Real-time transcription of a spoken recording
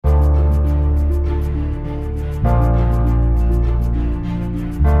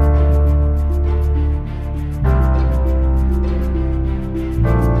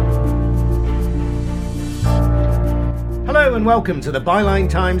and welcome to the Byline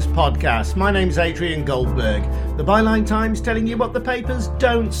Times podcast. My name's Adrian Goldberg. The Byline Times telling you what the papers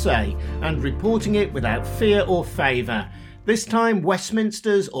don't say and reporting it without fear or favour. This time,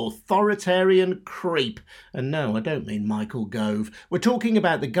 Westminster's authoritarian creep. And no, I don't mean Michael Gove. We're talking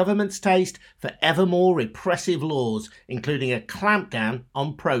about the government's taste for ever more repressive laws, including a clampdown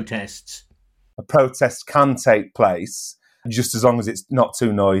on protests. A protest can take place just as long as it's not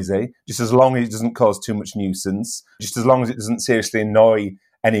too noisy, just as long as it doesn't cause too much nuisance, just as long as it doesn't seriously annoy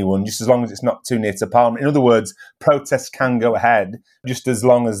anyone, just as long as it's not too near to Parliament. In other words, protests can go ahead just as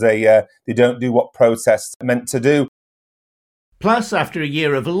long as they don't do what protests are meant to do. Plus, after a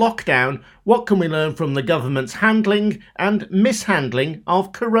year of lockdown, what can we learn from the government's handling and mishandling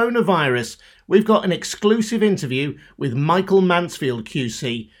of coronavirus? We've got an exclusive interview with Michael Mansfield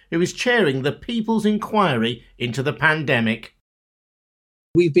QC, who is chairing the People's Inquiry into the pandemic.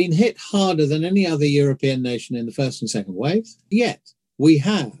 We've been hit harder than any other European nation in the first and second waves, yet we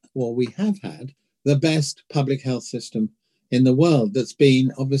have had the best public health system in the world that's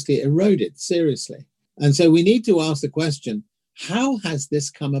been obviously eroded seriously. And so we need to ask the question, how has this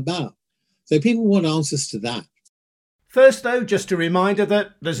come about? So people want answers to that. First, though, just a reminder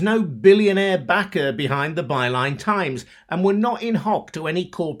that there's no billionaire backer behind the Byline Times, and we're not in hock to any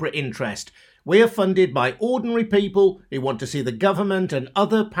corporate interest. We are funded by ordinary people who want to see the government and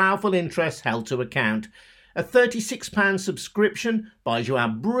other powerful interests held to account. A £36 subscription buys you our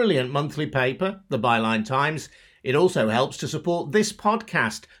brilliant monthly paper, the Byline Times. It also helps to support this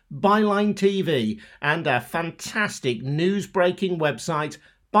podcast, Byline TV, and our fantastic news-breaking website,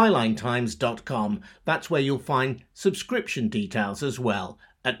 bylinetimes.com. That's where you'll find subscription details as well,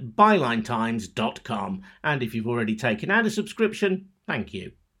 at bylinetimes.com. And if you've already taken out a subscription, thank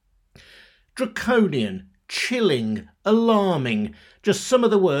you. Draconian, chilling, alarming, just some of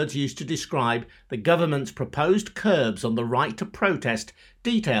the words used to describe the government's proposed curbs on the right to protest,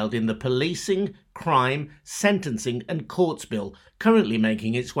 detailed in the Policing, Crime, Sentencing and Courts Bill, currently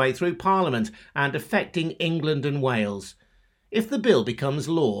making its way through Parliament and affecting England and Wales. If the bill becomes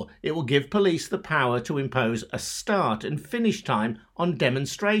law, it will give police the power to impose a start and finish time on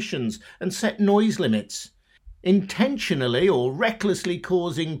demonstrations and set noise limits. Intentionally or recklessly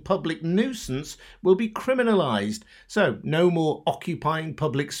causing public nuisance will be criminalised, so no more occupying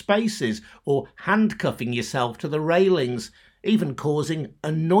public spaces or handcuffing yourself to the railings. Even causing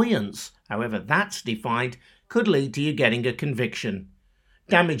annoyance, however that's defined, could lead to you getting a conviction.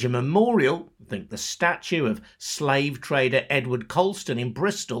 Damage a memorial, think the statue of slave trader Edward Colston in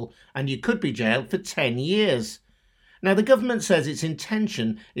Bristol, and you could be jailed for 10 years. Now, the government says its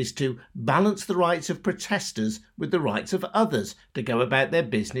intention is to balance the rights of protesters with the rights of others to go about their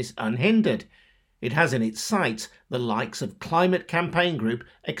business unhindered. It has in its sights the likes of climate campaign group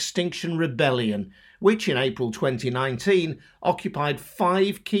Extinction Rebellion, which in April 2019 occupied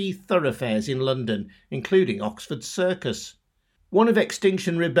 5 key thoroughfares in London, including Oxford Circus. One of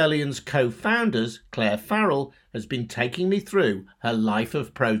Extinction Rebellion's co-founders, Claire Farrell, has been taking me through her life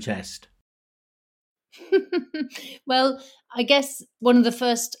of protest. Well, I guess one of the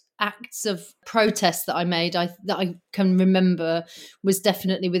first acts of protest that I made that I can remember was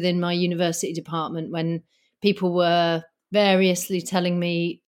definitely within my university department, when people were variously telling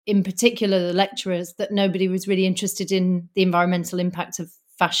me, in particular the lecturers, that nobody was really interested in the environmental impact of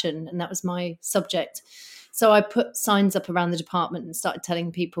fashion, and that was my subject. So I put signs up around the department and started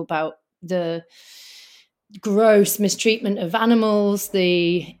telling people about the gross mistreatment of animals,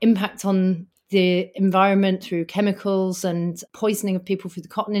 the impact on the environment through chemicals and poisoning of people through the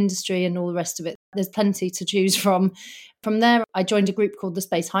cotton industry and all the rest of it. There's plenty to choose from. From there, I joined a group called the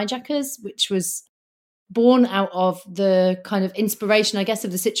Space Hijackers, which was born out of the kind of inspiration, I guess,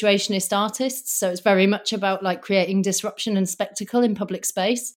 of the Situationist artists. So it's very much about like creating disruption and spectacle in public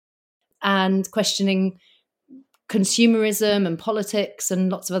space and questioning consumerism and politics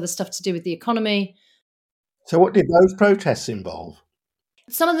and lots of other stuff to do with the economy. So what did those protests involve?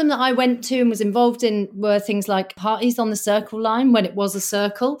 Some of them that I went to and was involved in were things like parties on the Circle Line when it was a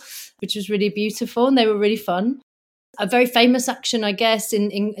circle, which was really beautiful and they were really fun. A very famous action, I guess, in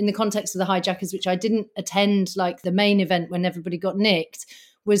the context of the hijackers, which I didn't attend like the main event when everybody got nicked,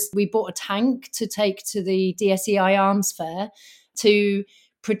 was we bought a tank to take to the DSEI Arms Fair to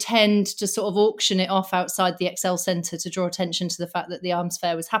pretend to sort of auction it off outside the Excel Centre to draw attention to the fact that the Arms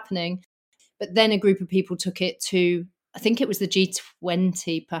Fair was happening. But then a group of people took it to, I think it was the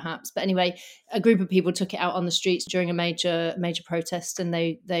G20 perhaps, but anyway, a group of people took it out on the streets during a major protest, and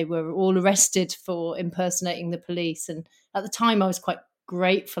they were all arrested for impersonating the police. And at the time I was quite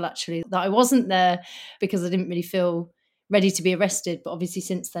grateful actually that I wasn't there, because I didn't really feel ready to be arrested. But obviously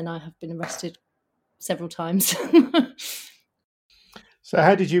since then I have been arrested several times. So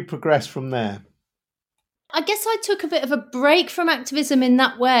how did you progress from there? I guess I took a bit of a break from activism in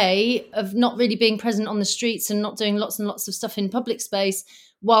that way of not really being present on the streets and not doing lots and lots of stuff in public space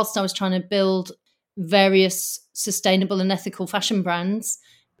whilst I was trying to build various sustainable and ethical fashion brands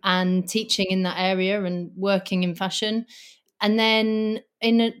and teaching in that area and working in fashion. And then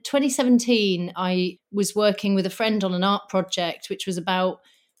in 2017, I was working with a friend on an art project, which was about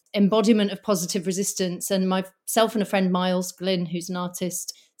embodiment of positive resistance. And myself and a friend, Miles Glynn, who's an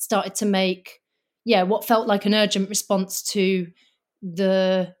artist, started to make what felt like an urgent response to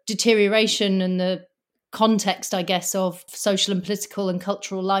the deterioration and the context, I guess, of social and political and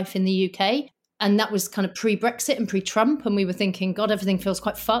cultural life in the UK. And that was kind of pre-Brexit and pre-Trump. And we were thinking, God, everything feels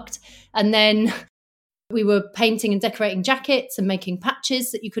quite fucked. And then we were painting and decorating jackets and making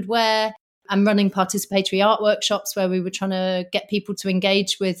patches that you could wear and running participatory art workshops where we were trying to get people to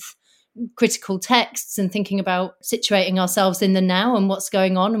engage with critical texts and thinking about situating ourselves in the now and what's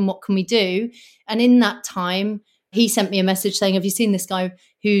going on and what can we do. And in that time, he sent me a message saying, have you seen this guy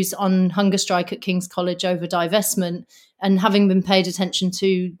who's on hunger strike at King's College over divestment? And having been paid attention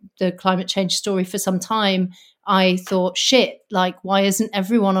to the climate change story for some time, I thought, shit, like, why isn't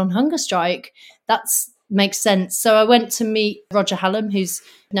everyone on hunger strike? That makes sense. So I went to meet Roger Hallam, who's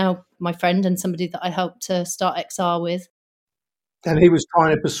now my friend and somebody that I helped to start XR with. And he was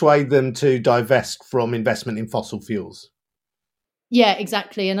trying to persuade them to divest from investment in fossil fuels. Yeah,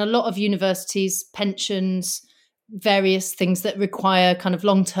 exactly. And a lot of universities, pensions, various things that require kind of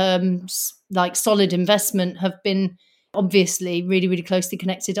long-term, like solid investment have been obviously really, really closely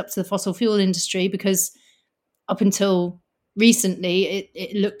connected up to the fossil fuel industry, because up until recently,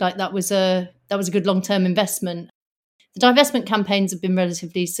 it looked like that was a good long-term investment. The divestment campaigns have been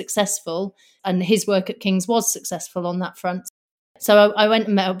relatively successful, and his work at King's was successful on that front. So I went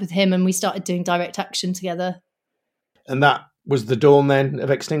and met up with him and we started doing direct action together. And that was the dawn then of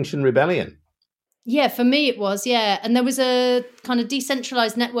Extinction Rebellion? Yeah, for me it was, yeah. And there was a kind of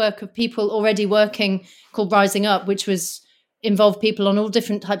decentralized network of people already working called Rising Up, which involved people on all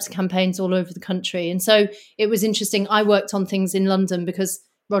different types of campaigns all over the country. And so it was interesting. I worked on things in London because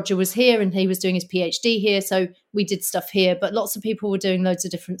Roger was here and he was doing his PhD here. So we did stuff here, but lots of people were doing loads of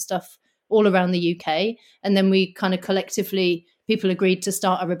different stuff all around the UK. And then we kind of collectively, people agreed to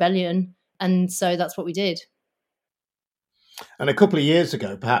start a rebellion. And so that's what we did. And a couple of years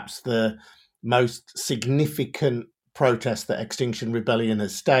ago, perhaps the most significant protest that Extinction Rebellion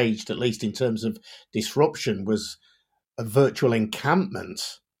has staged, at least in terms of disruption, was a virtual encampment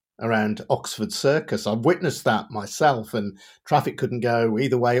around Oxford Circus. I've witnessed that myself, and traffic couldn't go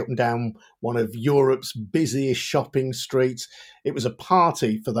either way up and down one of Europe's busiest shopping streets. It was a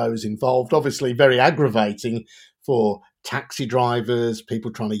party for those involved, obviously very aggravating for taxi drivers, people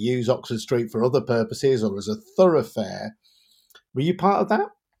trying to use Oxford Street for other purposes or as a thoroughfare. Were you part of that?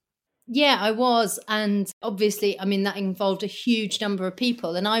 Yeah, I was. And obviously, I mean, that involved a huge number of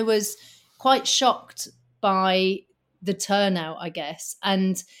people. And I was quite shocked by the turnout, I guess.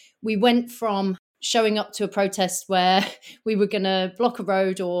 And we went from showing up to a protest where we were going to block a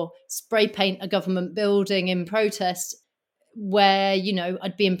road or spray paint a government building in protest, where, you know,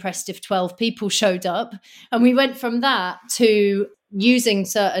 I'd be impressed if 12 people showed up. And we went from that to using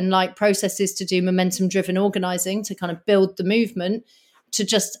certain like processes to do momentum driven organizing to kind of build the movement, to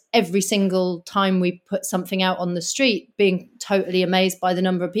just every single time we put something out on the street being totally amazed by the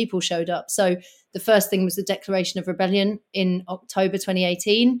number of people showed up. So the first thing was the Declaration of Rebellion in October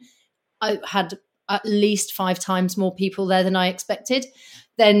 2018. I had at least 5 times more people there than I expected.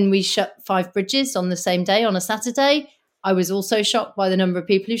 Then we shut 5 bridges on the same day on a Saturday. I was also shocked by the number of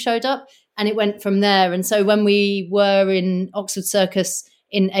people who showed up, and it went from there. And so when we were in Oxford Circus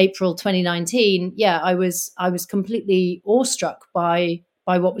in April 2019, I was completely awestruck by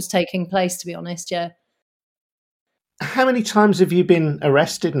what was taking place, to be honest. Yeah. How many times have you been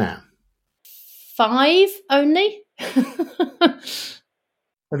arrested now? 5 only. Have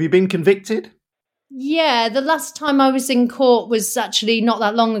you been convicted? Yeah, the last time I was in court was actually not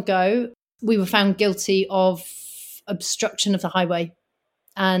that long ago. We were found guilty of obstruction of the highway.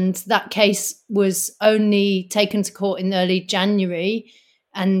 And that case was only taken to court in early January.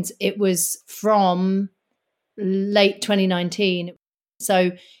 And it was from late 2019.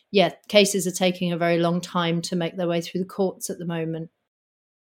 So, yeah, cases are taking a very long time to make their way through the courts at the moment.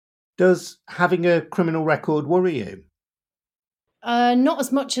 Does having a criminal record worry you? Not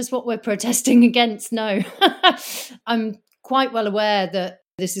as much as what we're protesting against, no. I'm quite well aware that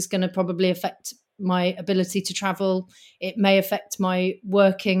this is going to probably affect my ability to travel. It may affect my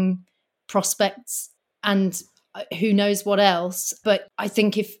working prospects and who knows what else. But I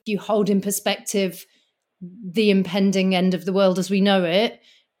think if you hold in perspective the impending end of the world as we know it,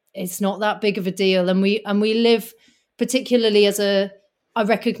 it's not that big of a deal. And we live, particularly I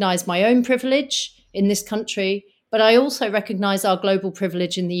recognise my own privilege in this country, but I also recognise our global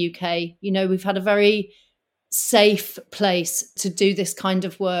privilege in the UK. You know, we've had a very safe place to do this kind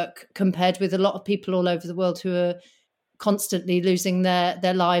of work compared with a lot of people all over the world who are constantly losing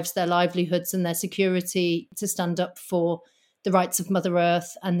their lives, their livelihoods and their security to stand up for the rights of Mother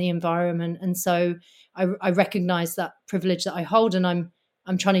Earth and the environment. And so I recognise that privilege that I hold, and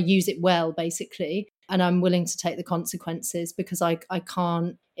I'm trying to use it well, basically. And I'm willing to take the consequences, because I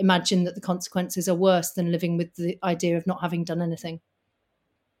can't imagine that the consequences are worse than living with the idea of not having done anything.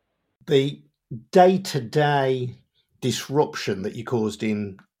 The day-to-day disruption that you caused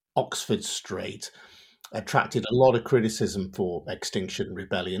in Oxford Street attracted a lot of criticism for Extinction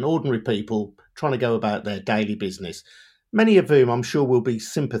Rebellion. Ordinary people trying to go about their daily business, many of whom I'm sure will be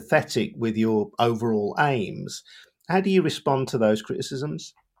sympathetic with your overall aims. How do you respond to those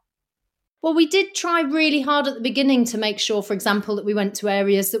criticisms? Well, we did try really hard at the beginning to make sure, for example, that we went to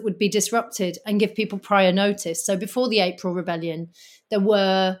areas that would be disrupted and give people prior notice. So before the April Rebellion, there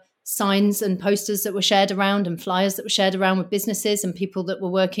were signs and posters that were shared around and flyers that were shared around with businesses and people that were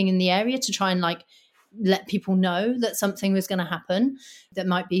working in the area to try and let people know that something was going to happen that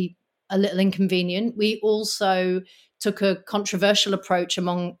might be a little inconvenient. We also took a controversial approach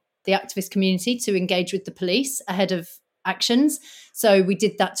among the activist community to engage with the police ahead of actions. So we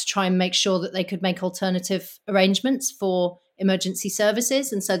did that to try and make sure that they could make alternative arrangements for emergency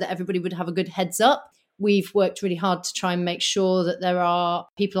services, and so that everybody would have a good heads up. We've worked really hard to try and make sure that there are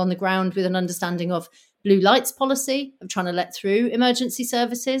people on the ground with an understanding of blue lights policy, of trying to let through emergency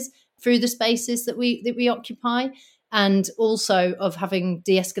services through the spaces that we occupy, and also of having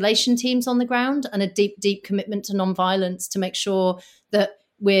de-escalation teams on the ground and a deep commitment to non-violence to make sure that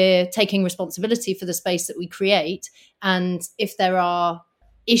we're taking responsibility for the space that we create. And if there are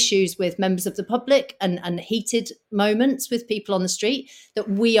issues with members of the public and heated moments with people on the street, that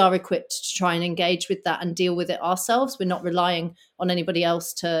we are equipped to try and engage with that and deal with it ourselves. We're not relying on anybody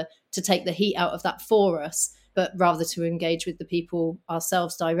else to take the heat out of that for us, but rather to engage with the people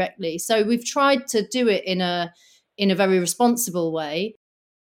ourselves directly. So we've tried to do it in a very responsible way.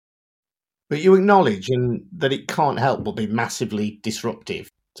 But you acknowledge that it can't help but be massively disruptive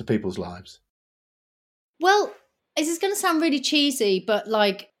to people's lives. Well, this is going to sound really cheesy, but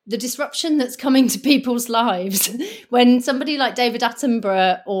the disruption that's coming to people's lives when somebody like David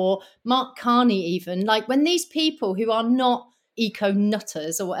Attenborough or Mark Carney, even, when these people who are not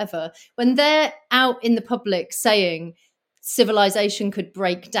eco-nutters or whatever, when they're out in the public saying civilization could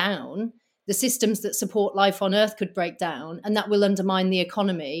break down, the systems that support life on Earth could break down, and that will undermine the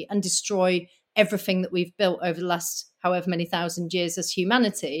economy and destroy everything that we've built over the last however many thousand years as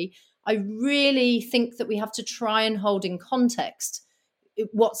humanity, I really think that we have to try and hold in context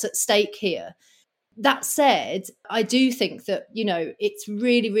what's at stake here. That said, I do think that, it's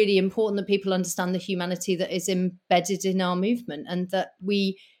really, really important that people understand the humanity that is embedded in our movement, and that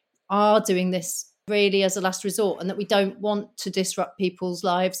we are doing this really as a last resort, and that we don't want to disrupt people's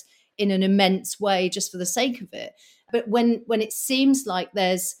lives in an immense way just for the sake of it. But when it seems like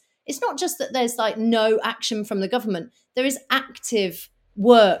it's not just that there's no action from the government, there is active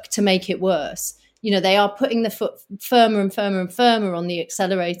work to make it worse. They are putting the foot firmer and firmer and firmer on the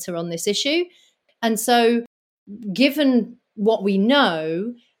accelerator on this issue. And so given what we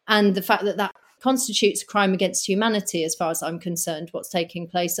know and the fact that that constitutes a crime against humanity, as far as I'm concerned, what's taking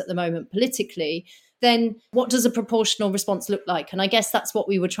place at the moment politically, then what does a proportional response look like? And I guess that's what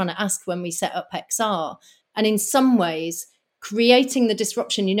we were trying to ask when we set up XR. And in some ways, creating the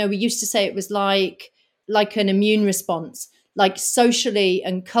disruption, we used to say it was like an immune response. Socially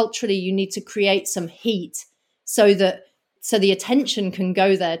and culturally, you need to create some heat so the attention can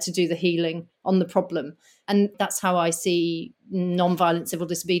go there to do the healing on the problem. And that's how I see non-violent civil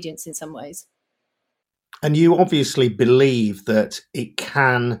disobedience in some ways. And you obviously believe that it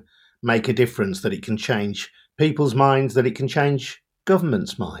can make a difference, that it can change people's minds, that it can change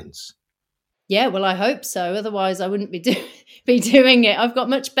governments' minds. Yeah, well, I hope so. Otherwise, I wouldn't be doing it. I've got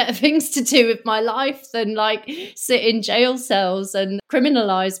much better things to do with my life than sit in jail cells and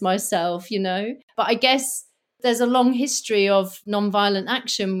criminalise myself, But I guess there's a long history of non-violent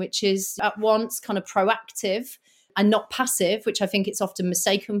action, which is at once kind of proactive and not passive, which I think it's often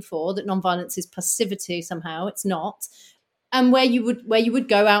mistaken for, that non-violence is passivity somehow. It's not. And where you would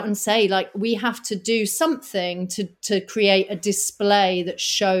go out and say, we have to do something to create a display that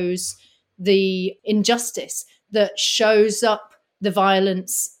shows the injustice, that shows up the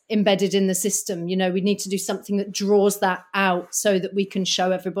violence embedded in the system. We need to do something that draws that out so that we can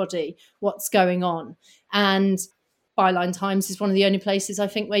show everybody what's going on. And Byline Times is one of the only places I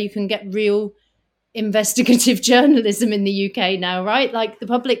think where you can get real investigative journalism in the UK now, right? Like the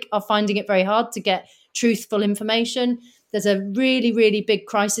public are finding it very hard to get truthful information. There's a really, really big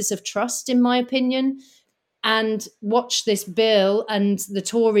crisis of trust, in my opinion. And watch this bill and the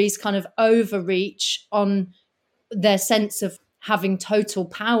Tories kind of overreach on their sense of having total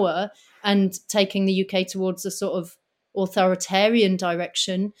power and taking the UK towards a sort of authoritarian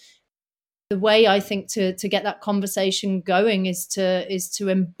direction. The way I think to get that conversation going is to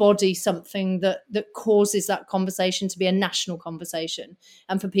embody something that causes that conversation to be a national conversation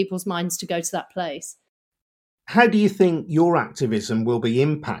and for people's minds to go to that place. How do you think your activism will be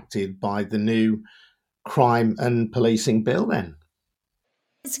impacted by the new crime and policing bill then?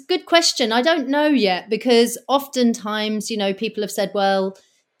 It's a good question. I don't know yet, because oftentimes, people have said, well,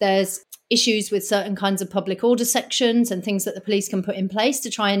 there's issues with certain kinds of public order sections and things that the police can put in place to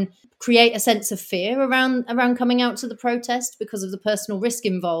try and create a sense of fear around coming out to the protest because of the personal risk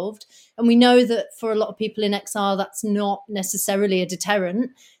involved. And we know that for a lot of people in exile, that's not necessarily a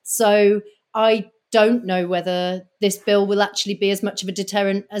deterrent. So I don't know whether this bill will actually be as much of a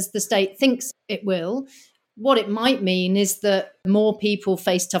deterrent as the state thinks it will. What it might mean is that more people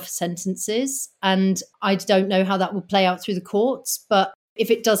face tougher sentences, and I don't know how that will play out through the courts. But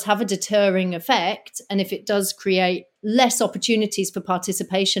if it does have a deterring effect, and if it does create less opportunities for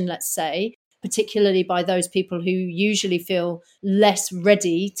participation, let's say, particularly by those people who usually feel less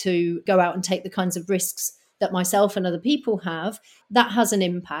ready to go out and take the kinds of risks that myself and other people have, that has an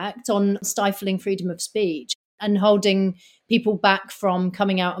impact on stifling freedom of speech and holding people back from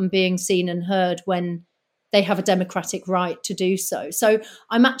coming out and being seen and heard when they have a democratic right to do so. So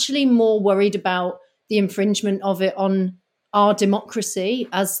I'm actually more worried about the infringement of it on our democracy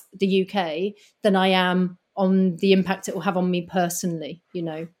as the UK than I am on the impact it will have on me personally,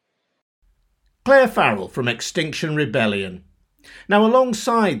 Claire Farrell from Extinction Rebellion. Now,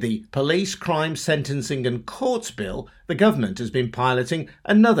 alongside the Police, Crime, Sentencing and Courts Bill, the government has been piloting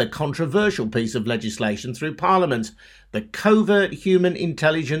another controversial piece of legislation through Parliament, the Covert Human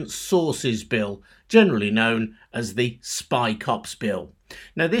Intelligence Sources Bill, generally known as the Spy Cops Bill.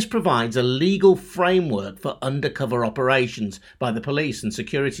 Now, this provides a legal framework for undercover operations by the police and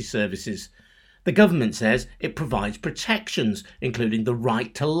security services. The government says it provides protections, including the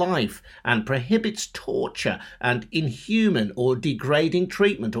right to life, and prohibits torture and inhuman or degrading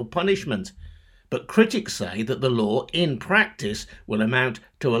treatment or punishment. But critics say that the law, in practice, will amount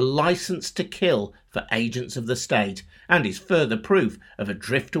to a licence to kill for agents of the state and is further proof of a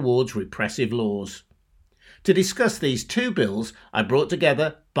drift towards repressive laws. To discuss these two bills, I brought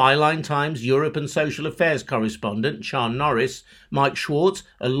together Byline Times Europe and Social Affairs correspondent Sian Norris, Mike Schwartz,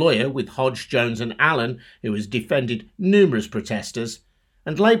 a lawyer with Hodge, Jones and Allen, who has defended numerous protesters,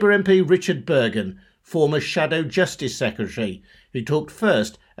 and Labour MP Richard Burgon, former Shadow Justice Secretary, who talked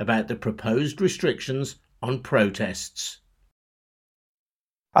first about the proposed restrictions on protests.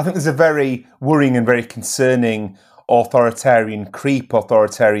 I think there's a very worrying and very concerning authoritarian creep,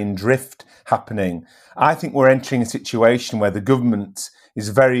 authoritarian drift happening. I think we're entering a situation where the government is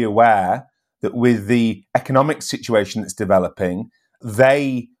very aware that with the economic situation that's developing,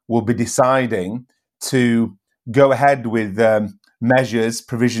 they will be deciding to go ahead with measures,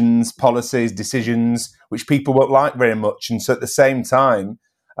 provisions, policies, decisions, which people won't like very much. And so at the same time,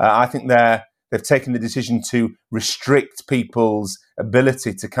 I think they've taken the decision to restrict people's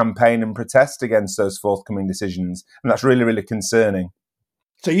ability to campaign and protest against those forthcoming decisions. And that's really, really concerning.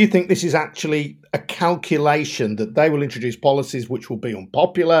 So you think this is actually a calculation that they will introduce policies which will be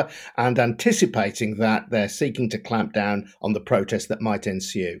unpopular, and anticipating that they're seeking to clamp down on the protests that might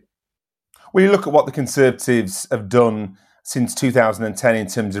ensue? When you look at what the Conservatives have done since 2010 in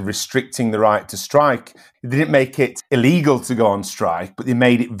terms of restricting the right to strike, they didn't make it illegal to go on strike, but they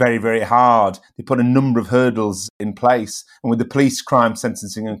made it very, very hard. They put a number of hurdles in place. And with the Police, Crime,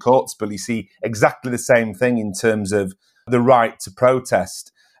 Sentencing and Courts Bill, you see exactly the same thing in terms of the right to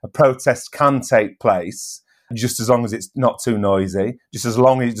protest. A protest can take place just as long as it's not too noisy, just as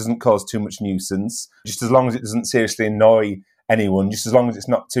long as it doesn't cause too much nuisance, just as long as it doesn't seriously annoy anyone, just as long as it's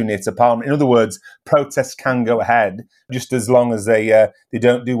not too near to Parliament. In other words, protests can go ahead just as long as they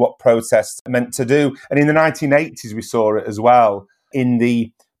don't do what protests are meant to do. And in the 1980s, we saw it as well. In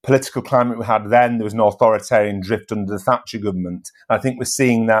the political climate we had then, there was an authoritarian drift under the Thatcher government. I think we're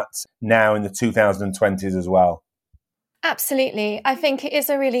seeing that now in the 2020s as well. Absolutely. I think it is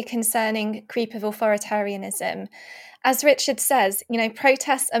a really concerning creep of authoritarianism. As Richard says,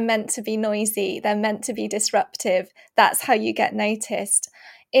 protests are meant to be noisy. They're meant to be disruptive. That's how you get noticed.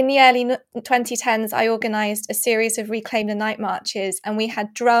 In the early 2010s, I organised a series of Reclaim the Night marches, and we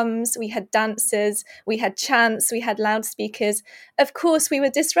had drums, we had dancers, we had chants, we had loudspeakers. Of course, we were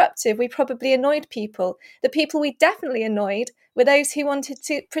disruptive. We probably annoyed people. The people we definitely annoyed were those who wanted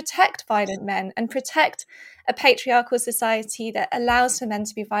to protect violent men and protect a patriarchal society that allows for men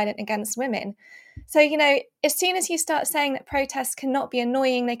to be violent against women. So, as soon as you start saying that protests cannot be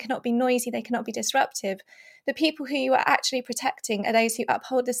annoying, they cannot be noisy, they cannot be disruptive, the people who you are actually protecting are those who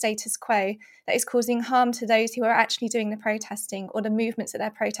uphold the status quo that is causing harm to those who are actually doing the protesting or the movements that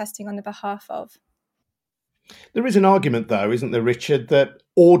they're protesting on the behalf of. There is an argument, though, isn't there, Richard, that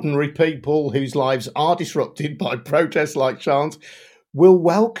ordinary people whose lives are disrupted by protests like Sian's will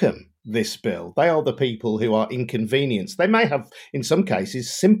welcome this bill. They are the people who are inconvenienced. They may have, in some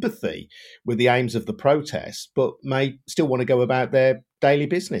cases, sympathy with the aims of the protest, but may still want to go about their daily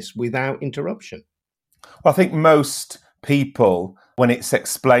business without interruption. I think most people, when it's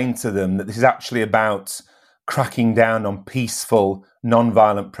explained to them that this is actually about cracking down on peaceful,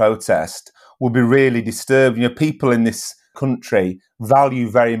 non-violent protest, will be really disturbed. People in this country value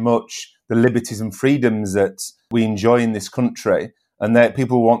very much the liberties and freedoms that we enjoy in this country, and that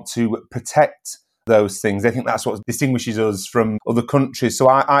people want to protect those things. They think that's what distinguishes us from other countries. So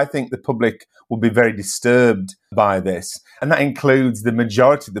I think the public will be very disturbed by this. And that includes the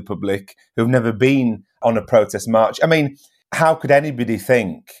majority of the public who've never been on a protest march. I mean, how could anybody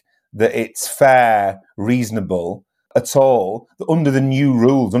think that it's fair, reasonable at all, that under the new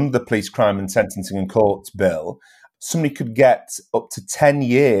rules, under the Police Crime and Sentencing and Courts Bill, somebody could get up to 10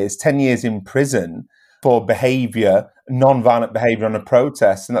 years in prison for non-violent behaviour on a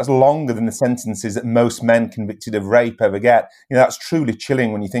protest, and that's longer than the sentences that most men convicted of rape ever get. That's truly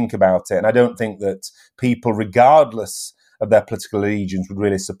chilling when you think about it, and I don't think that people, regardless of their political allegiance, would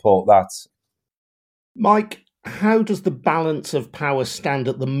really support that. Mike, how does the balance of power stand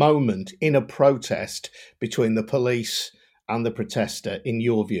at the moment in a protest between the police and the protester, in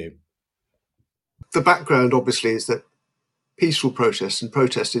your view? The background, obviously, is that peaceful protest and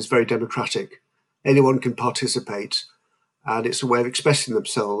protest is very democratic. Anyone can participate, and it's a way of expressing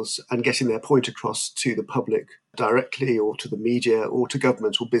themselves and getting their point across to the public directly, or to the media, or to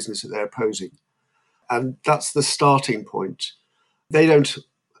government or business that they're opposing. And that's the starting point. They don't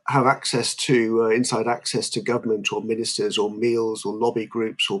have access to inside access to government or ministers or meals or lobby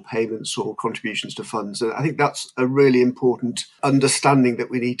groups or payments or contributions to funds. And I think that's a really important understanding that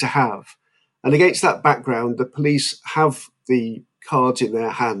we need to have. And against that background, the police have the cards in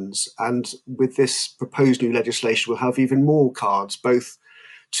their hands, and with this proposed new legislation, we'll have even more cards, both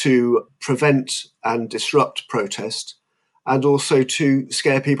to prevent and disrupt protest and also to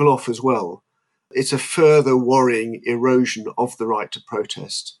scare people off as well. It's a further worrying erosion of the right to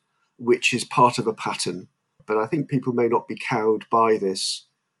protest, which is part of a pattern. But I think people may not be cowed by this,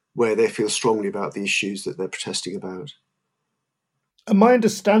 where they feel strongly about the issues that they're protesting about. And my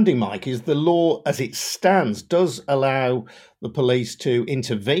understanding, Mike, is the law as it stands does allow the police to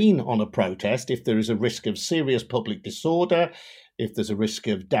intervene on a protest if there is a risk of serious public disorder, if there's a risk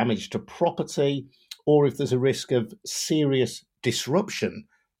of damage to property, or if there's a risk of serious disruption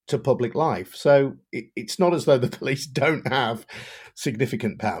to public life. So it's not as though the police don't have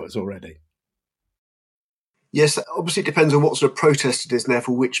significant powers already. Yes, obviously it depends on what sort of protest it is and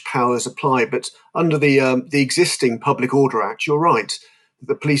therefore which powers apply. But under the existing Public Order Act, you're right.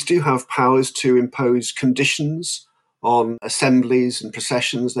 The police do have powers to impose conditions on assemblies and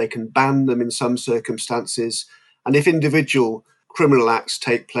processions. They can ban them in some circumstances. And if individual criminal acts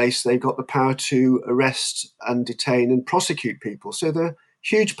take place, they've got the power to arrest and detain and prosecute people. So there are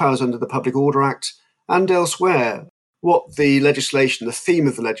huge powers under the Public Order Act and elsewhere. What the legislation, the theme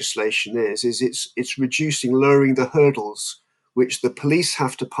of the legislation is it's reducing, lowering the hurdles which the police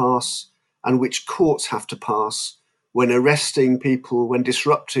have to pass and which courts have to pass when arresting people, when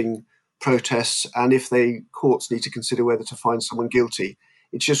disrupting protests, and if courts need to consider whether to find someone guilty.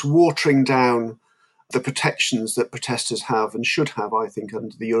 It's just watering down the protections that protesters have and should have, I think,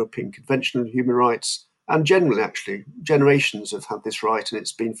 under the European Convention on Human Rights, and generally, actually, generations have had this right, and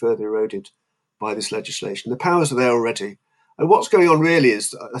it's been further eroded by this legislation. The powers are there already. And what's going on really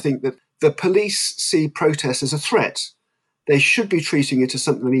is, I think, that the police see protests as a threat. They should be treating it as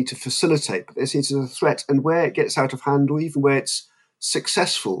something they need to facilitate, but they see it as a threat. And where it gets out of hand, or even where it's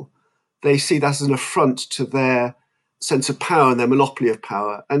successful, they see that as an affront to their sense of power and their monopoly of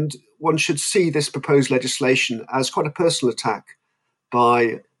power. And one should see this proposed legislation as quite a personal attack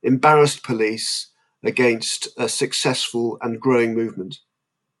by embarrassed police against a successful and growing movement.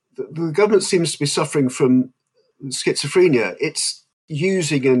 The government seems to be suffering from schizophrenia. It's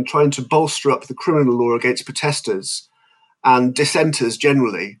using and trying to bolster up the criminal law against protesters and dissenters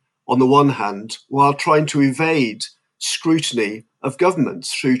generally on the one hand, while trying to evade scrutiny of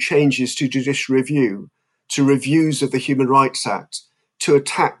governments through changes to judicial review, to reviews of the Human Rights Act, to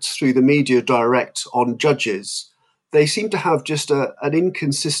attacks through the media direct on judges. They seem to have just an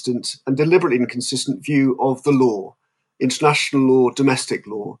inconsistent and deliberately inconsistent view of the law, international law, domestic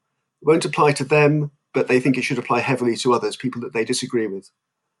law. It won't apply to them, but they think it should apply heavily to others, people that they disagree with.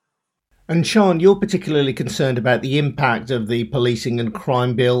 And Sian, you're particularly concerned about the impact of the Policing and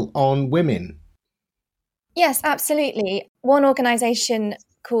Crime Bill on women. Yes, absolutely. One organisation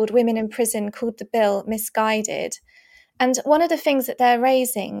called Women in Prison called the bill misguided. And one of the things that they're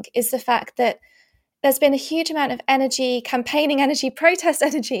raising is the fact that there's been a huge amount of energy, campaigning energy, protest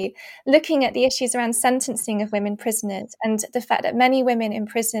energy, looking at the issues around sentencing of women prisoners and the fact that many women in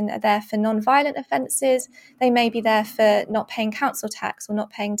prison are there for non-violent offences. They may be there for not paying council tax or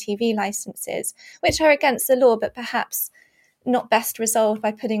not paying TV licences, which are against the law, but perhaps not best resolved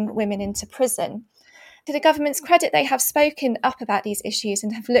by putting women into prison. To the government's credit, they have spoken up about these issues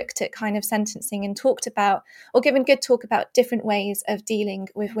and have looked at kind of sentencing and talked about, or given good talk about different ways of dealing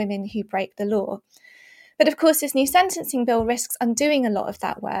with women who break the law. But of course, this new sentencing bill risks undoing a lot of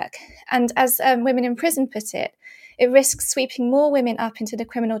that work. And as Women in Prison put it, it risks sweeping more women up into the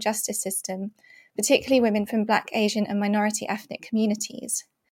criminal justice system, particularly women from Black, Asian and minority ethnic communities.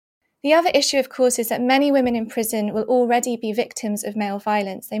 The other issue, of course, is that many women in prison will already be victims of male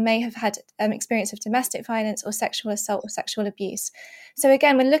violence. They may have had experience of domestic violence or sexual assault or sexual abuse. So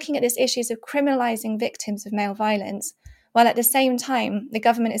again, we're looking at these issues of criminalising victims of male violence, while at the same time, the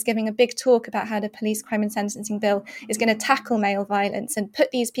government is giving a big talk about how the Police Crime and Sentencing Bill is going to tackle male violence and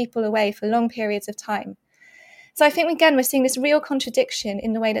put these people away for long periods of time. So I think, again, we're seeing this real contradiction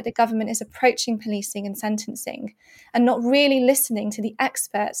in the way that the government is approaching policing and sentencing and not really listening to the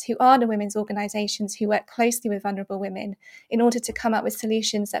experts who are the women's organisations who work closely with vulnerable women in order to come up with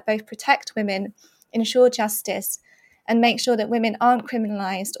solutions that both protect women, ensure justice, and make sure that women aren't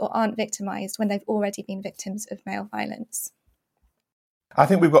criminalised or aren't victimised when they've already been victims of male violence. I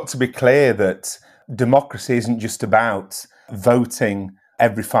think we've got to be clear that democracy isn't just about voting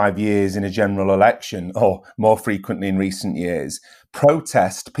every 5 years in a general election, or more frequently in recent years.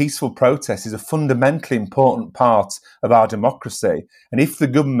 Peaceful protest is a fundamentally important part of our democracy. And if the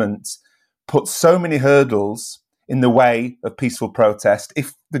government puts so many hurdles in the way of peaceful protest,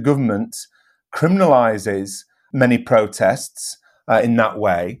 if the government criminalises many protests in that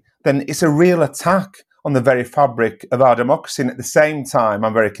way, then it's a real attack on the very fabric of our democracy. And at the same time,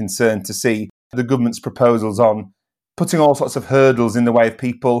 I'm very concerned to see the government's proposals on putting all sorts of hurdles in the way of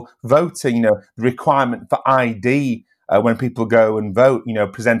people voting, the requirement for ID when people go and vote,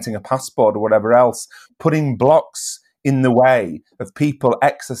 presenting a passport or whatever else, putting blocks in the way of people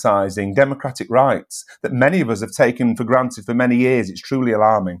exercising democratic rights that many of us have taken for granted for many years. It's truly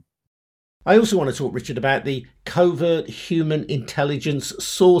alarming. I also want to talk, Richard, about the Covert Human Intelligence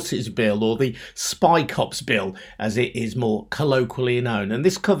Sources Bill, or the Spy Cops Bill, as it is more colloquially known. And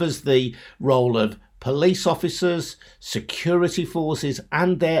this covers the role of police officers, security forces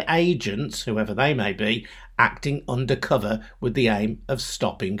and their agents, whoever they may be, acting undercover with the aim of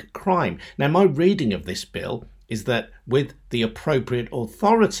stopping crime. Now, my reading of this bill is that with the appropriate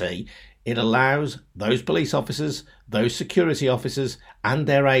authority, it allows those police officers, those security officers and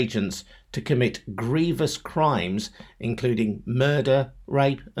their agents to commit grievous crimes, including murder,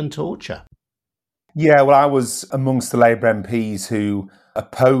 rape and torture. Yeah, well, I was amongst the Labour MPs who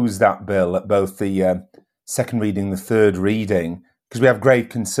opposed that bill at both the second reading and the third reading, because we have grave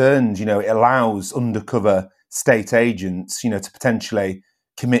concerns. It allows undercover state agents, to potentially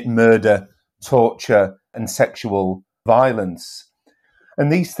commit murder, torture and sexual violence.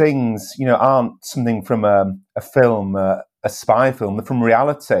 And these things, aren't something from a film, a spy film, they're from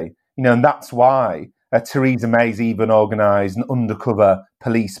reality. And that's why Theresa May's even organised an undercover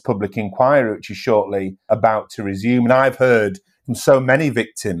police public inquiry, which is shortly about to resume. And I've heard from so many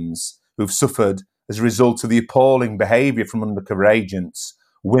victims who've suffered as a result of the appalling behaviour from undercover agents,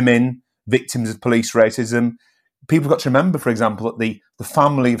 women, victims of police racism. People have got to remember, for example, that the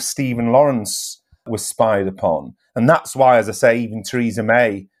family of Stephen Lawrence was spied upon. And that's why, as I say, even Theresa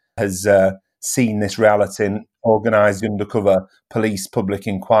May has seen this reality and organised undercover police public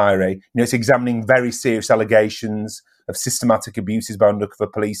inquiry. It's examining very serious allegations of systematic abuses by undercover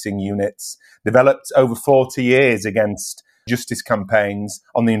policing units, developed over 40 years against justice campaigns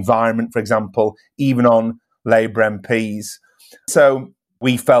on the environment, for example, even on Labour MPs. So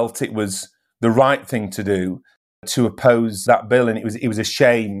we felt it was the right thing to do to oppose that bill, and it was a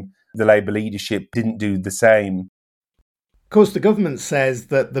shame the Labour leadership didn't do the same. course, the government says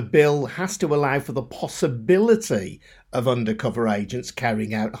that the bill has to allow for the possibility of undercover agents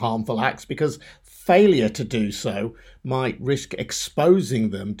carrying out harmful acts because failure to do so might risk exposing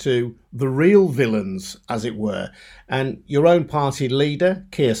them to the real villains, as it were. And your own party leader,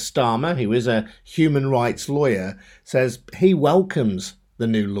 Keir Starmer, who is a human rights lawyer, says he welcomes the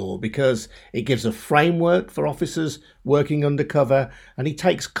new law because it gives a framework for officers working undercover, and he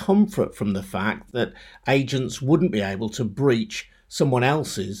takes comfort from the fact that agents wouldn't be able to breach someone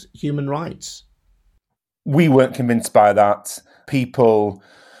else's human rights. We weren't convinced by that. People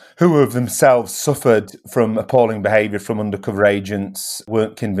who have themselves suffered from appalling behaviour from undercover agents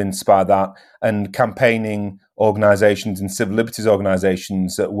weren't convinced by that, and campaigning organisations and civil liberties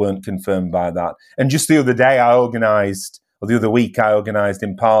organisations weren't confirmed by that. And just the other week I organised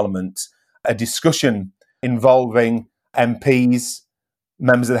in Parliament a discussion involving MPs,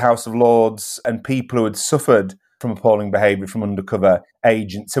 members of the House of Lords, and people who had suffered from appalling behaviour from undercover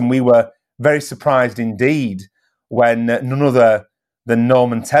agents. And we were very surprised indeed when none other than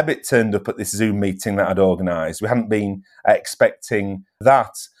Norman Tebbit turned up at this Zoom meeting that I'd organised. We hadn't been expecting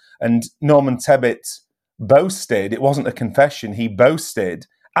that. And Norman Tebbit boasted, it wasn't a confession, he boasted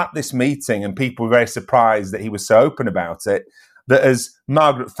at this meeting, and people were very surprised that he was so open about it, that as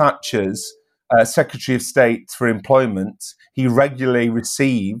Margaret Thatcher's Secretary of State for Employment, he regularly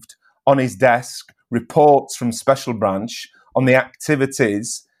received on his desk reports from Special Branch on the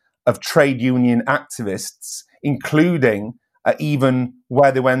activities of trade union activists, including even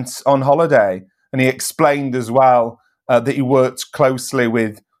where they went on holiday. And he explained as well that he worked closely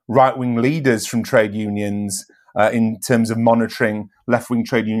with right-wing leaders from trade unions in terms of monitoring left-wing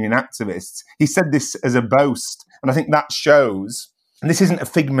trade union activists. He said this as a boast, and I think that shows, and this isn't a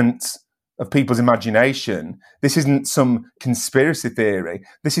figment of people's imagination, this isn't some conspiracy theory,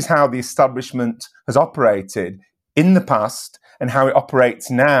 this is how the establishment has operated in the past and how it operates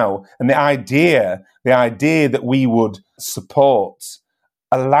now. And the idea that we would support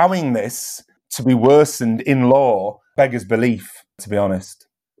allowing this to be worsened in law beggars belief, to be honest.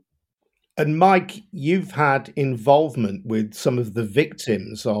 And Mike, you've had involvement with some of the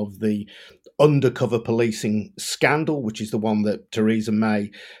victims of the undercover policing scandal, which is the one that Theresa May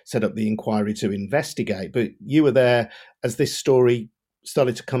set up the inquiry to investigate. But you were there as this story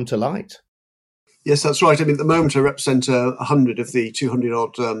started to come to light. Yes, that's right. I mean, at the moment, I represent 100 of the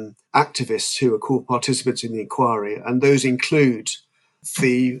 200-odd activists who are core participants in the inquiry, and those include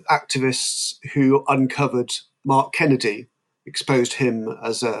the activists who uncovered Mark Kennedy, exposed him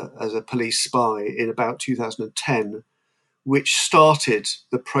as a police spy in about 2010, which started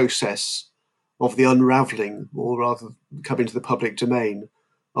the process of the unravelling, or rather coming to the public domain,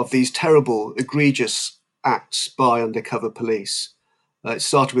 of these terrible, egregious acts by undercover police. It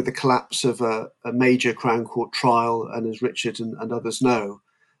started with the collapse of a major Crown Court trial, and as Richard and others know,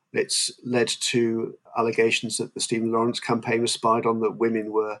 it's led to allegations that the Stephen Lawrence campaign was spied on, that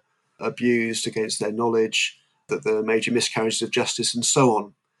women were abused against their knowledge, that there were major miscarriages of justice, and so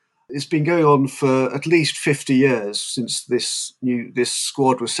on. It's been going on for at least 50 years since this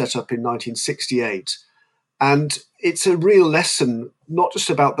squad was set up in 1968. And it's a real lesson, not just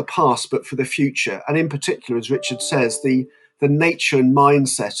about the past, but for the future. And in particular, as Richard says, the nature and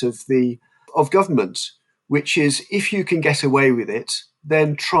mindset of government, which is if you can get away with it,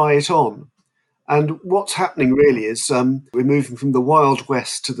 then try it on. And what's happening really is we're moving from the Wild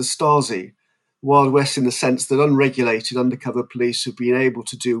West to the Stasi. Wild West in the sense that unregulated undercover police have been able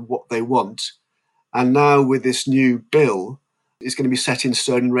to do what they want. And now with this new bill, it's going to be set in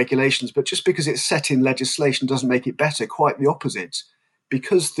stone in regulations. But just because it's set in legislation doesn't make it better, quite the opposite.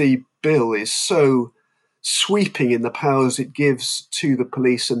 Because the bill is so sweeping in the powers it gives to the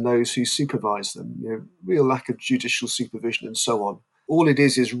police and those who supervise them, real lack of judicial supervision and so on. All it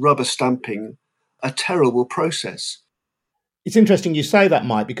is rubber stamping a terrible process. It's interesting you say that,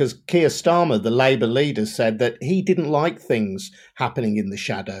 Mike, because Keir Starmer, the Labour leader, said that he didn't like things happening in the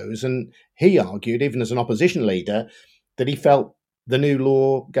shadows. And he argued, even as an opposition leader, that he felt the new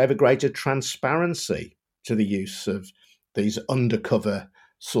law gave a greater transparency to the use of these undercover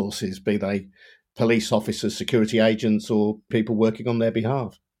sources, be they police officers, security agents, or people working on their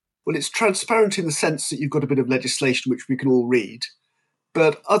behalf. Well, it's transparent in the sense that you've got a bit of legislation which we can all read,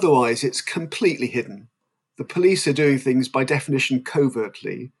 but otherwise it's completely hidden. The police are doing things by definition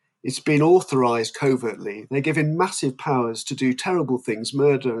covertly. It's been authorised covertly. They're given massive powers to do terrible things,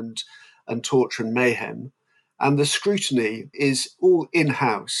 murder and torture and mayhem. And the scrutiny is all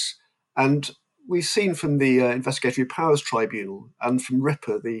in-house. And we've seen from the Investigatory Powers Tribunal and from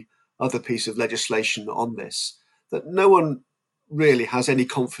RIPA, the other piece of legislation on this, that no one really has any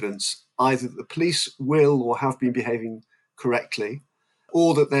confidence either that the police will or have been behaving correctly,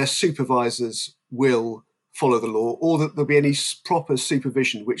 or that their supervisors will follow the law, or that there'll be any proper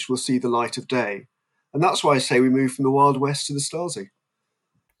supervision which will see the light of day. And that's why I say we move from the Wild West to the Stasi.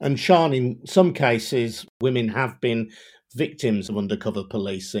 And Sian, in some cases, women have been victims of undercover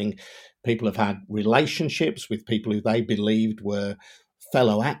policing. People have had relationships with people who they believed were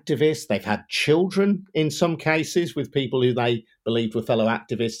fellow activists. They've had children in some cases with people who they believed were fellow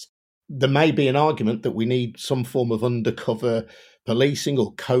activists. There may be an argument that we need some form of undercover policing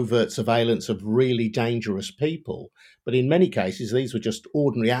or covert surveillance of really dangerous people. But in many cases, these were just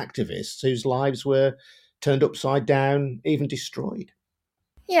ordinary activists whose lives were turned upside down, even destroyed.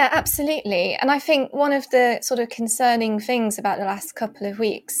 Yeah, absolutely. And I think one of the sort of concerning things about the last couple of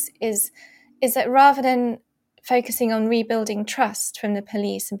weeks is that rather than focusing on rebuilding trust from the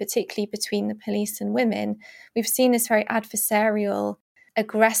police, and particularly between the police and women, we've seen this very adversarial,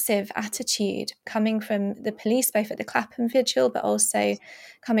 aggressive attitude coming from the police, both at the Clapham Vigil, but also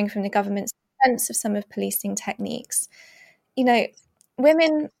coming from the government's defence of some of policing techniques. You know,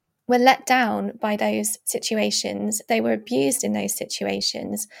 women were let down by those situations. They were abused in those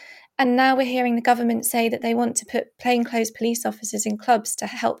situations. And now we're hearing the government say that they want to put plainclothes police officers in clubs to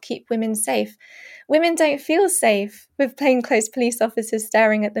help keep women safe. Women don't feel safe with plainclothes police officers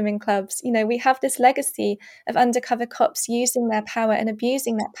staring at them in clubs. You know, we have this legacy of undercover cops using their power and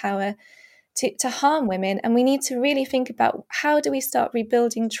abusing that power to harm women. And we need to really think about, how do we start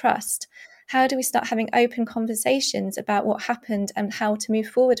rebuilding trust? How do we start having open conversations about what happened and how to move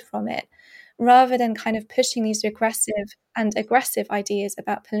forward from it, rather than kind of pushing these regressive and aggressive ideas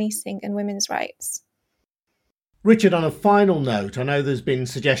about policing and women's rights? Richard, on a final note, I know there's been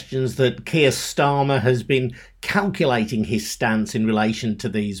suggestions that Keir Starmer has been calculating his stance in relation to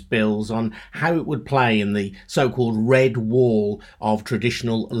these bills on how it would play in the so-called red wall of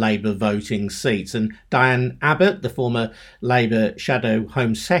traditional Labour voting seats. And Diane Abbott, the former Labour Shadow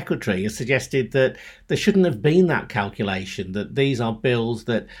Home Secretary, has suggested that there shouldn't have been that calculation, that these are bills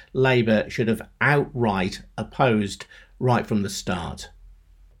that Labour should have outright opposed right from the start.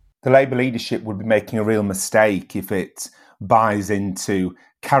 The Labour leadership would be making a real mistake if it buys into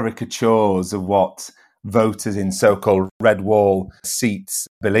caricatures of what voters in so-called red wall seats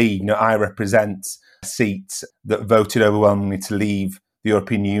believe. You know, I represent seats that voted overwhelmingly to leave the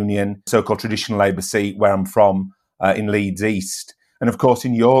European Union, so-called traditional Labour seat where I'm from, in Leeds East. And of course,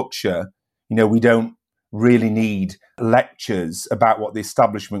 in Yorkshire, you know, we don't really need lectures about what the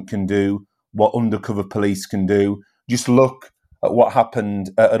establishment can do, what undercover police can do. Just look at what happened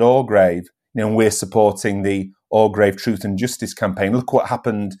at Orgrave. You know, we're supporting the Orgrave Truth and Justice campaign. Look what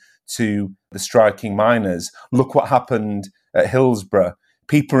happened to the striking miners. Look what happened at Hillsborough.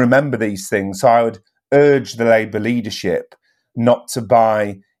 People remember these things. So I would urge the Labour leadership not to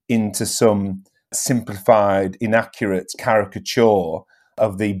buy into some simplified, inaccurate caricature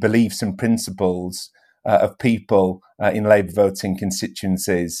of the beliefs and principles of people in Labour voting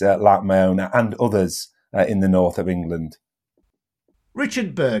constituencies like my own and others in the north of England.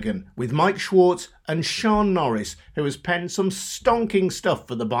 Richard Burgon with Mike Schwartz and Sian Norris, who has penned some stonking stuff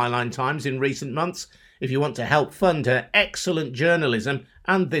for the Byline Times in recent months. If you want to help fund her excellent journalism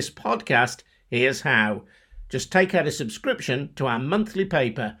and this podcast, here's how. Just take out a subscription to our monthly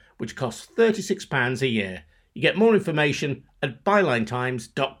paper, which costs £36 a year. You get more information at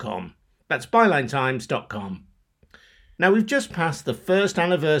bylinetimes.com. That's bylinetimes.com. Now, we've just passed the first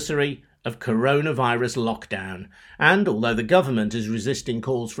anniversary of coronavirus lockdown, and although the government is resisting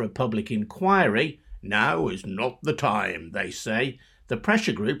calls for a public inquiry, now is not the time, they say, the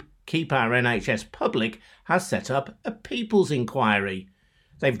pressure group Keep Our NHS Public has set up a people's inquiry.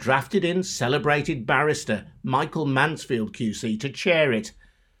 They've drafted in celebrated barrister Michael Mansfield QC to chair it.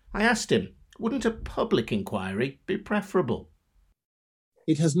 I asked him, wouldn't a public inquiry be preferable?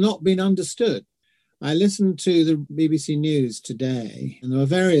 It has not been understood. I listened to the BBC News today, and there were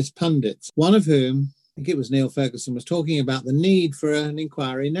various pundits, one of whom, I think it was Neil Ferguson, was talking about the need for an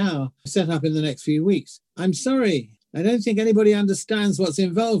inquiry now, set up in the next few weeks. I'm sorry, I don't think anybody understands what's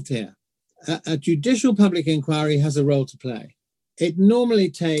involved here. A judicial public inquiry has a role to play. It normally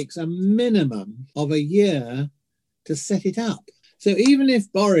takes a minimum of a year to set it up. So even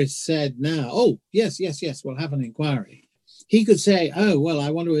if Boris said now, oh, yes, we'll have an inquiry, he could say, oh, well, I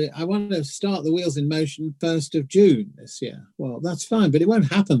want to start the wheels in motion 1st of June this year. Well, that's fine, but it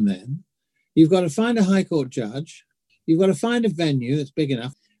won't happen then. You've got to find a High Court judge. You've got to find a venue that's big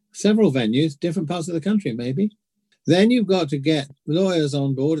enough, several venues, different parts of the country maybe. Then you've got to get lawyers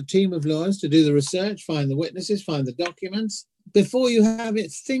on board, a team of lawyers to do the research, find the witnesses, find the documents, before you have a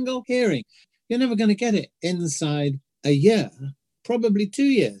single hearing. You're never going to get it inside a year, probably 2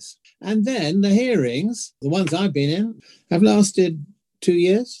 years. And then the hearings, the ones I've been in, have lasted 2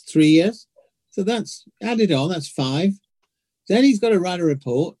 years, 3 years. So that's added on, that's 5. Then he's got to write a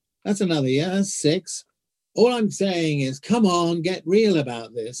report. That's another year, that's 6. All I'm saying is, come on, get real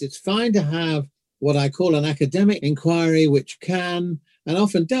about this. It's fine to have what I call an academic inquiry, which can, and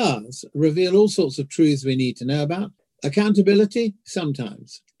often does, reveal all sorts of truths we need to know about. Accountability,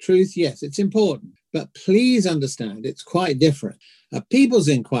 sometimes. Truth, yes, it's important. But please understand, it's quite different. A people's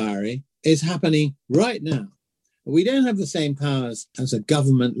inquiry is happening right now. We don't have the same powers as a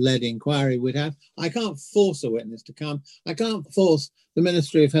government-led inquiry would have. I can't force a witness to come. I can't force the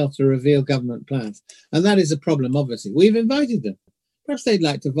Ministry of Health to reveal government plans. And that is a problem, obviously. We've invited them. Perhaps they'd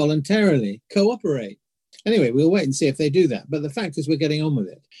like to voluntarily cooperate. Anyway, we'll wait and see if they do that. But the fact is we're getting on with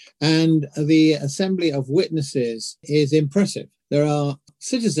it. And the assembly of witnesses is impressive. There are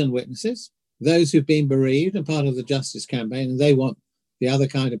citizen witnesses, those who've been bereaved and part of the justice campaign, and they want the other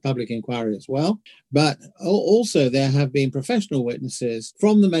kind of public inquiry as well. But also there have been professional witnesses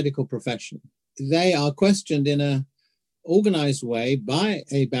from the medical profession. They are questioned in an organized way by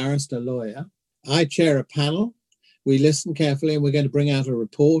a barrister lawyer. I chair a panel. We listen carefully, and we're going to bring out a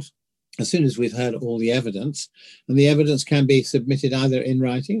report as soon as we've heard all the evidence. And the evidence can be submitted either in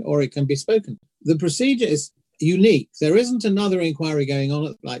writing or it can be spoken. The procedure is unique. There isn't another inquiry going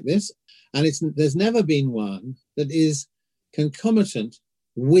on like this, and there's never been one that is concomitant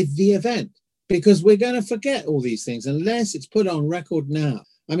with the event, because we're going to forget all these things unless it's put on record now.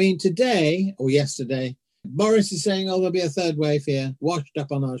 I mean, today or yesterday, Boris is saying, there'll be a third wave here, washed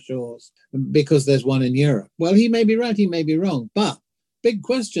up on our shores because there's one in Europe. Well, he may be right, he may be wrong, but big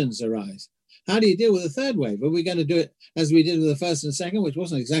questions arise. How do you deal with a third wave? Are we going to do it as we did with the first and second, which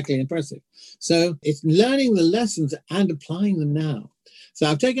wasn't exactly impressive? So it's learning the lessons and applying them now. So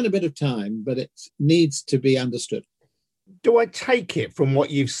I've taken a bit of time, but it needs to be understood. Do I take it from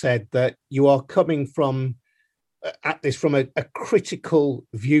what you've said that you are coming from at this from a critical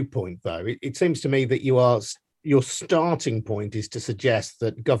viewpoint, though? It seems to me that your starting point is to suggest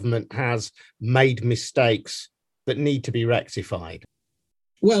that government has made mistakes that need to be rectified.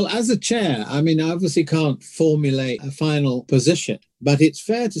 Well, as a chair, I mean, I obviously can't formulate a final position, but it's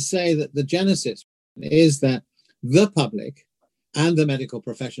fair to say that the genesis is that the public and the medical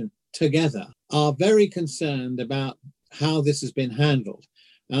profession together are very concerned about how this has been handled.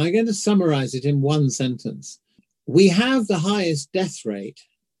 And I'm going to summarize it in one sentence. We have the highest death rate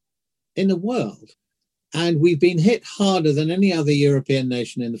in the world, and we've been hit harder than any other European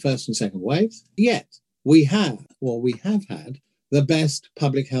nation in the first and second waves. Yet we have had the best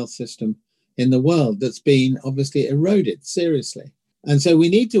public health system in the world that's been obviously eroded seriously. And so we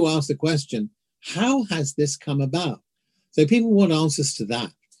need to ask the question, how has this come about? So people want answers to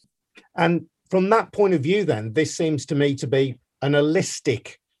that. And from that point of view, then, this seems to me to be an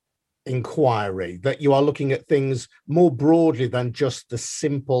holistic inquiry, that you are looking at things more broadly than just the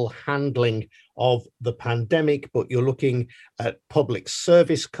simple handling of the pandemic, but you're looking at public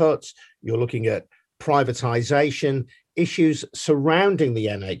service cuts, you're looking at privatization, issues surrounding the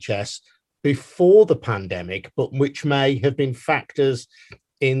NHS before the pandemic, but which may have been factors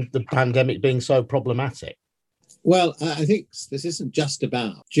in the pandemic being so problematic. Well, I think this isn't just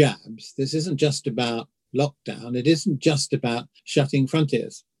about jabs. This isn't just about lockdown. It isn't just about shutting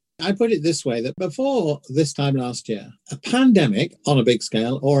frontiers. I put it this way, that before this time last year, a pandemic on a big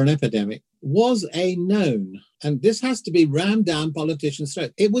scale or an epidemic was a known. And this has to be rammed down politicians'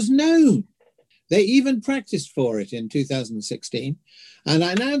 throats. It was known. They even practiced for it in 2016. And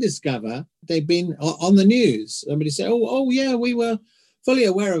I now discover they've been on the news. Somebody said, oh yeah, we were fully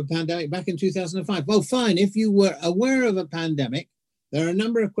aware of a pandemic back in 2005. Well, fine. If you were aware of a pandemic, there are a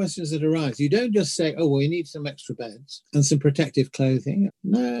number of questions that arise. You don't just say, we need some extra beds and some protective clothing.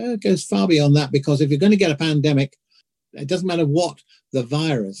 No, it goes far beyond that, because if you're going to get a pandemic, it doesn't matter what the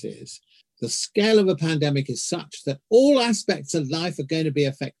virus is. The scale of a pandemic is such that all aspects of life are going to be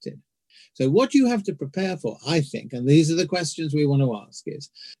affected. So what you have to prepare for, I think, and these are the questions we want to ask, is,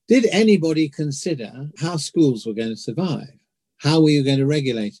 did anybody consider how schools were going to survive? How were you going to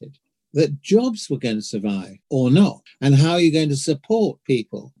regulate it? That jobs were going to survive or not? And how are you going to support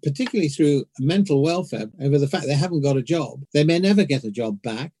people, particularly through mental welfare, over the fact they haven't got a job? They may never get a job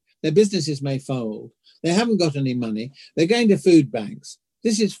back. Their businesses may fold. They haven't got any money. They're going to food banks.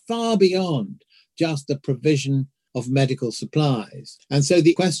 This is far beyond just the provision of medical supplies. And so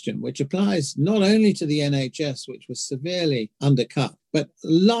the question, which applies not only to the NHS, which was severely undercut, but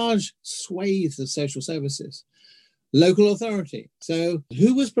large swathes of social services, local authority. So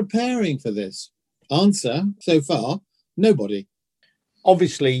who was preparing for this? Answer, so far, nobody.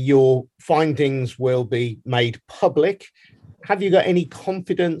 Obviously, your findings will be made public. Have you got any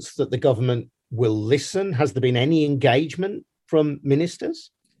confidence that the government will listen? Has there been any engagement from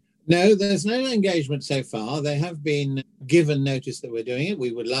ministers? No, there's no engagement so far. They have been given notice that we're doing it.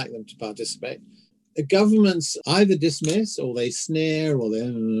 We would like them to participate. The governments either dismiss or they sneer or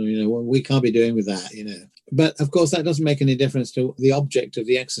they, well, we can't be doing with that, But of course, that doesn't make any difference to the object of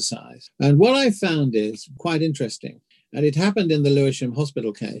the exercise. And what I found is quite interesting. And it happened in the Lewisham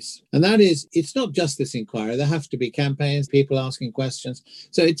Hospital case. And that is, it's not just this inquiry. There have to be campaigns, people asking questions.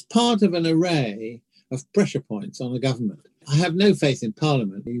 So it's part of an array of pressure points on the government. I have no faith in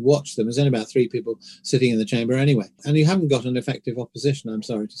Parliament. You watch them. There's only about 3 people sitting in the chamber anyway. And you haven't got an effective opposition, I'm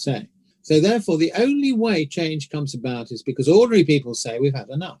sorry to say. So therefore, the only way change comes about is because ordinary people say we've had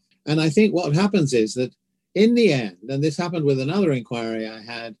enough. And I think what happens is that in the end, and this happened with another inquiry I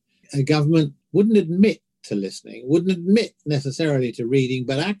had, a government wouldn't admit to listening, wouldn't admit necessarily to reading,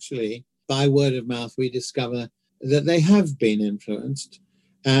 but actually by word of mouth, we discover that they have been influenced.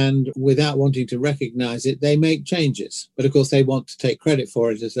 And without wanting to recognize it, they make changes. But of course, they want to take credit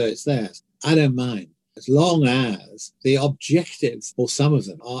for it as though it's theirs. I don't mind, as long as the objectives, or some of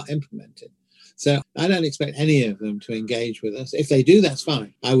them, are implemented. So I don't expect any of them to engage with us. If they do, that's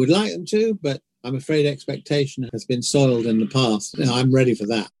fine. I would like them to, but I'm afraid expectation has been soiled in the past. I'm ready for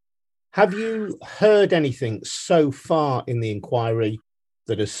that. Have you heard anything so far in the inquiry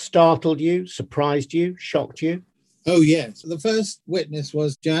that has startled you, surprised you, shocked you? Oh, yes. The first witness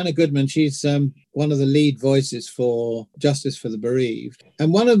was Joanna Goodman. She's one of the lead voices for Justice for the Bereaved.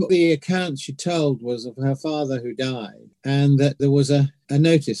 And one of the accounts she told was of her father who died, and that there was a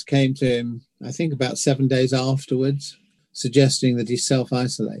notice came to him, I think about 7 days afterwards, suggesting that he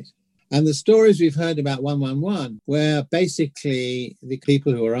self-isolate. And the stories we've heard about 111, where basically the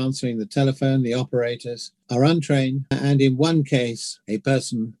people who are answering the telephone, the operators, are untrained. And in one case, a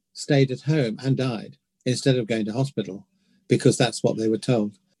person stayed at home and died instead of going to hospital because that's what they were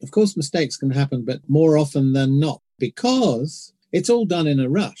told. Of course, mistakes can happen, but more often than not, because it's all done in a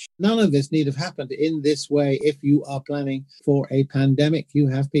rush. None of this need have happened in this way. If you are planning for a pandemic, you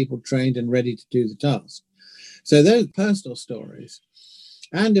have people trained and ready to do the task. So those personal stories.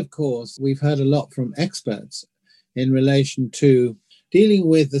 And of course, we've heard a lot from experts in relation to dealing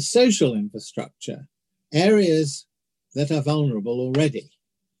with the social infrastructure, areas that are vulnerable already,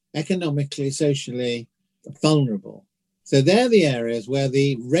 economically, socially vulnerable. So they're the areas where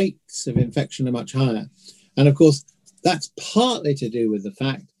the rates of infection are much higher. And of course, that's partly to do with the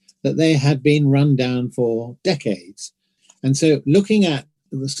fact that they had been run down for decades. And so looking at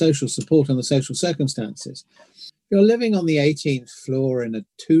the social support and the social circumstances, you're living on the 18th floor in a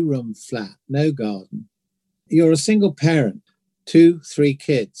 2-room flat, no garden. You're a single parent, 2-3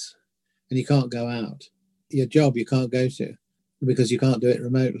 kids, and you can't go out. Your job you can't go to because you can't do it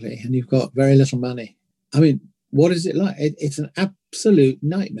remotely, and you've got very little money. I mean, what is it like? It's an absolute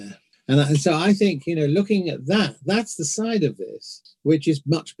nightmare. And so I think, looking at that, that's the side of this, which is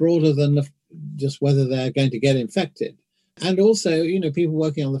much broader than just whether they're going to get infected. And also, people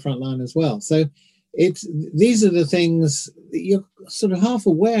working on the front line as well. So these are the things that you're sort of half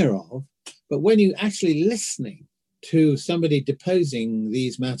aware of, but when you're actually listening to somebody deposing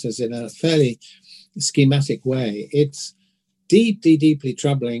these matters in a fairly schematic way, it's deeply, deeply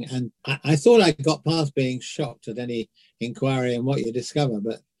troubling. And I thought I got past being shocked at any inquiry and what you discover,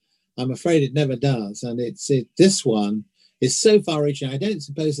 but I'm afraid it never does. And this one is so far-reaching. I don't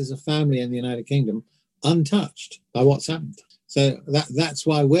suppose there's a family in the United Kingdom untouched by what's happened. So that's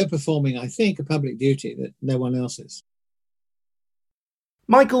why we're performing, I think, a public duty that no one else is.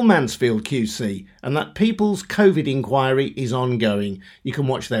 Michael Mansfield QC, and that People's COVID inquiry is ongoing. You can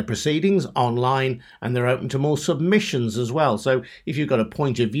watch their proceedings online, and they're open to more submissions as well. So if you've got a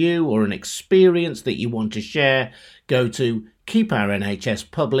point of view or an experience that you want to share, go to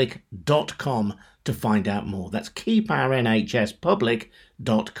keepournhspublic.com to find out more. That's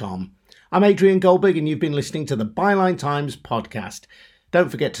keepournhspublic.com. I'm Adrian Goldberg, and you've been listening to the Byline Times podcast. Don't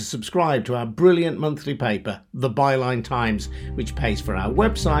forget to subscribe to our brilliant monthly paper, The Byline Times, which pays for our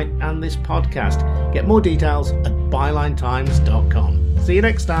website and this podcast. Get more details at bylinetimes.com. See you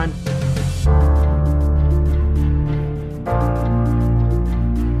next time.